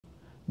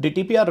The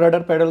TPR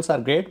rudder pedals are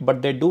great,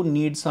 but they do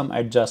need some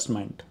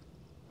adjustment.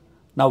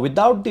 Now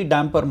without the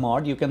damper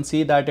mod, you can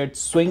see that it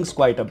swings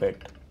quite a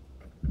bit.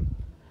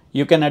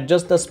 You can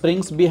adjust the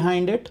springs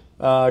behind it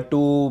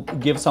to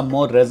give some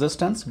more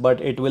resistance, but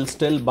it will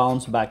still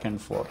bounce back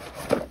and forth.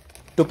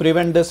 To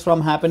prevent this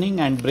from happening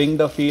and bring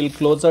the feel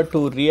closer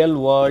to real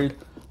world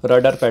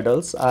rudder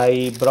pedals,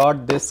 I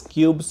brought this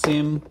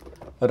CubeSim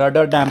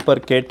rudder damper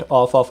kit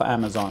off of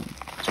Amazon.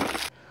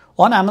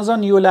 On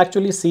Amazon, you will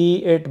actually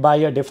see it by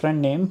a different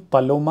name,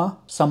 Paloma.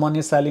 Someone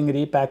is selling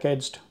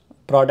repackaged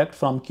product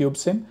from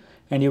CubeSim,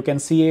 and you can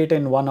see it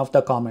in one of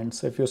the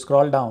comments. If you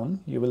scroll down,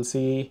 you will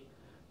see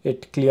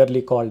it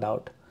clearly called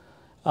out.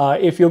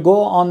 If you go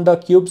on the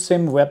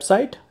CubeSim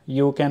website,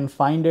 you can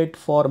find it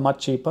for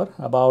much cheaper,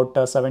 about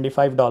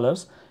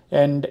 $75.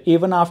 And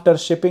even after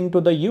shipping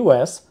to the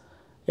US,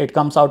 it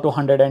comes out to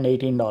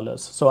 $118.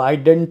 So I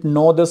didn't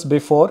know this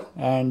before,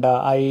 and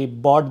I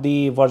bought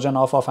the version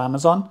off of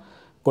Amazon.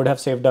 Could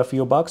have saved a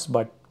few bucks,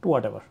 but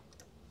whatever.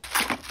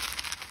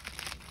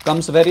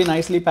 Comes very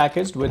nicely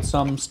packaged with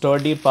some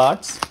sturdy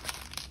parts.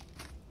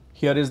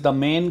 Here is the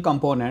main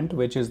component,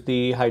 which is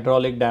the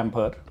hydraulic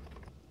damper.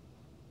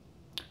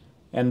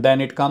 And then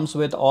it comes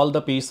with all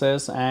the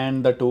pieces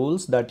and the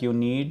tools that you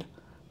need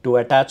to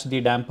attach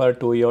the damper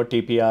to your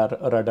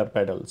TPR rudder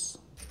pedals.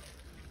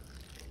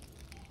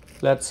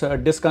 Let's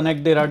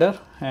disconnect the rudder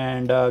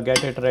and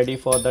get it ready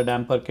for the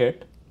damper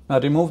kit. Now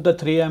remove the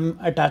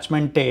 3M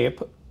attachment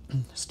tape,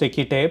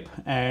 sticky tape,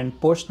 and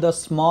push the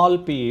small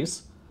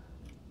piece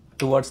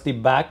towards the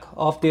back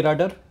of the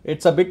rudder.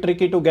 It's a bit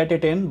tricky to get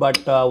it in,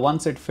 but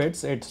once it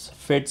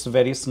fits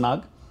very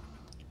snug.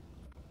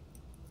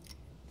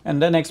 And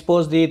then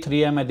expose the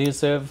 3M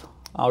adhesive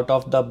out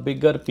of the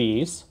bigger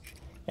piece,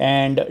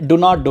 and do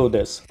not do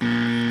this.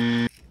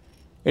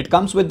 It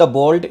comes with the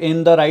bolt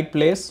in the right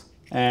place,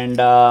 and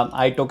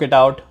I took it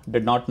out,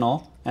 did not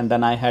know, and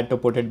then I had to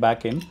put it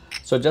back in.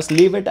 So just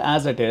leave it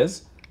as it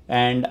is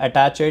and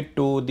attach it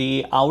to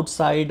the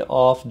outside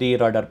of the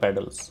rudder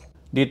pedals.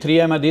 The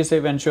 3M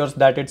adhesive ensures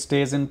that it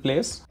stays in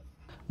place.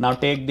 Now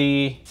take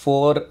the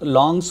 4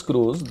 long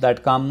screws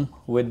that come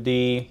with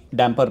the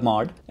damper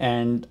mod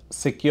and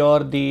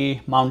secure the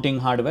mounting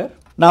hardware.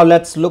 Now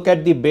let's look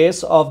at the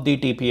base of the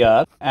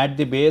TPR. At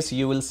the base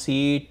you will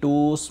see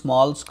 2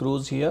 small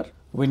screws here.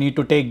 We need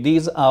to take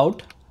these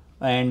out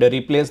and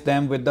replace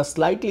them with the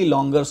slightly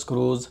longer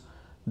screws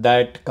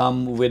that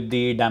come with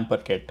the damper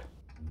kit.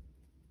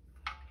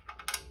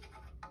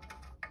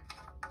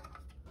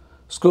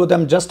 Screw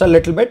them just a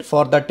little bit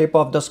for the tip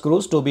of the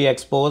screws to be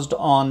exposed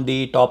on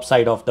the top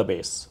side of the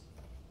base.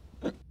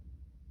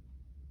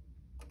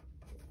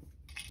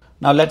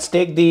 Now let's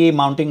take the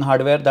mounting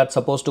hardware that's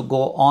supposed to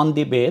go on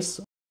the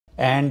base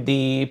and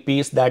the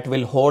piece that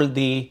will hold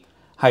the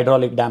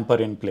hydraulic damper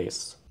in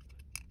place.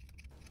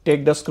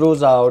 Take the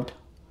screws out,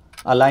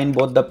 align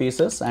both the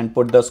pieces and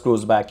put the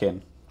screws back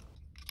in.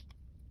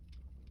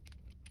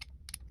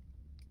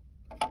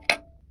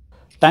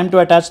 Time to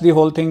attach the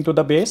whole thing to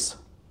the base.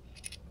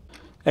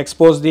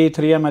 Expose the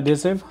 3M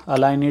adhesive,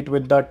 align it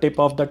with the tip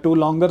of the 2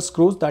 longer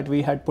screws that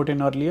we had put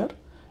in earlier,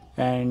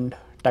 and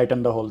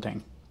tighten the whole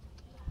thing.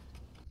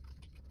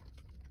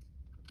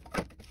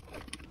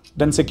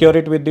 Then secure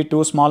it with the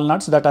 2 small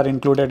nuts that are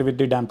included with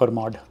the damper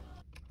mod.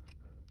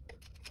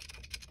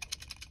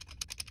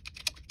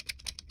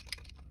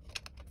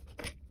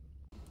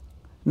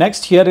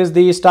 Next, here is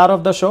the star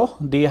of the show,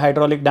 the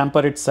hydraulic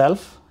damper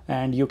itself,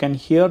 and you can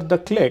hear the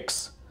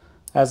clicks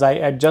as I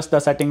adjust the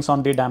settings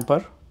on the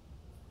damper.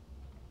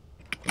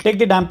 Take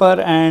the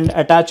damper and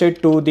attach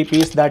it to the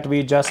piece that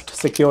we just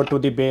secured to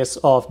the base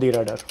of the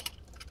rudder.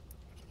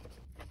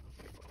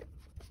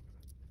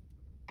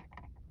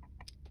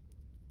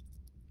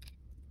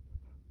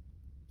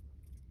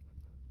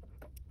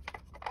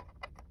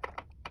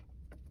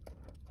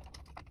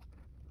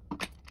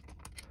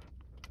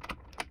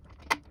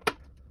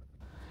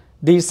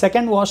 The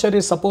second washer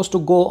is supposed to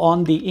go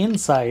on the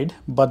inside,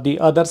 but the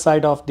other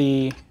side of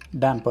the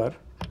damper.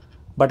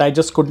 But I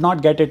just could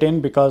not get it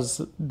in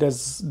because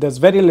there's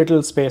very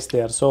little space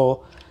there.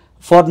 So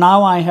for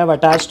now I have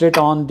attached it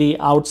on the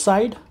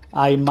outside.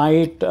 I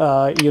might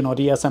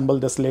reassemble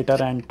this later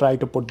and try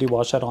to put the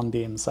washer on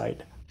the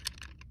inside.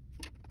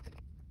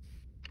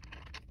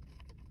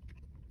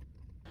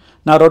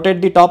 Now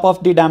rotate the top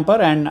of the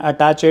damper and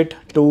attach it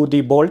to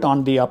the bolt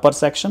on the upper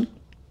section.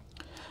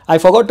 I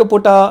forgot to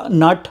put a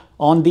nut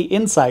on the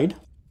inside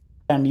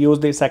and use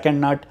the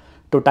second nut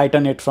to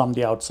tighten it from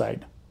the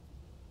outside.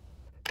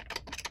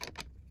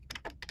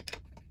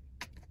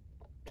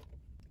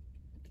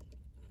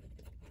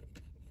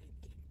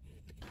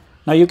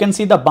 Now you can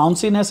see the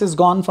bounciness is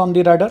gone from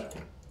the rudder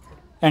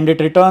and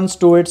it returns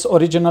to its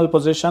original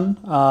position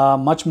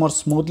much more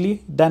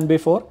smoothly than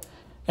before.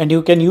 And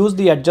you can use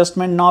the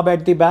adjustment knob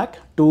at the back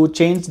to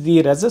change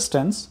the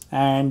resistance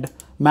and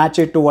match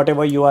it to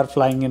whatever you are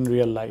flying in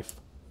real life.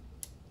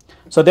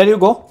 So there you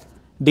go,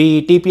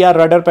 the TPR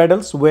rudder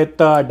pedals with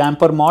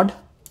damper mod,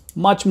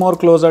 much more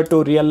closer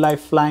to real life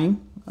flying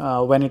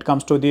when it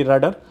comes to the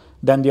rudder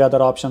than the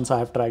other options I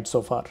have tried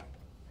so far.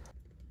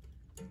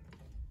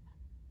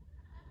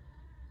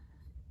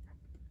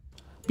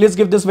 Please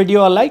give this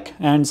video a like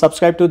and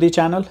subscribe to the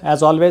channel.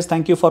 As always,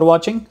 thank you for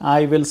watching.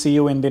 I will see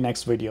you in the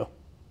next video.